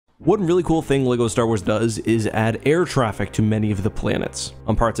One really cool thing LEGO Star Wars does is add air traffic to many of the planets.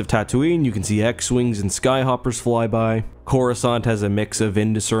 On parts of Tatooine, you can see X-Wings and Skyhoppers fly by. Coruscant has a mix of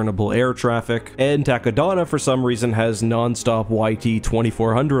indiscernible air traffic, and Takodana for some reason has non-stop YT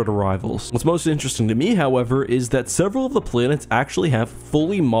 2400 arrivals. What's most interesting to me, however, is that several of the planets actually have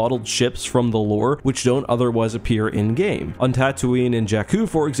fully modeled ships from the lore which don't otherwise appear in-game. On Tatooine and Jakku,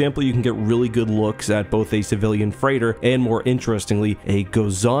 for example, you can get really good looks at both a civilian freighter and, more interestingly, a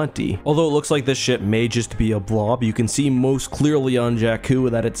Gozanti. Although it looks like this ship may just be a blob, you can see most clearly on Jakku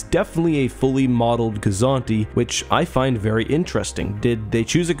that it's definitely a fully modeled Gozanti, which I find very interesting. Did they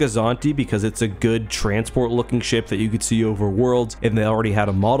choose a Gozanti because it's a good transport looking ship that you could see over worlds and they already had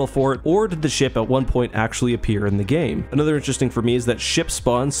a model for it, or did the ship at one point actually appear in the game? Another interesting for me is that ship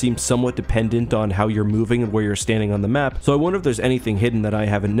spawns seem somewhat dependent on how you're moving and where you're standing on the map, so I wonder if there's anything hidden that I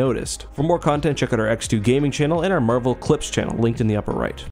haven't noticed. For more content, check out our X2 Gaming channel and our Marvel Clips channel, linked in the upper right.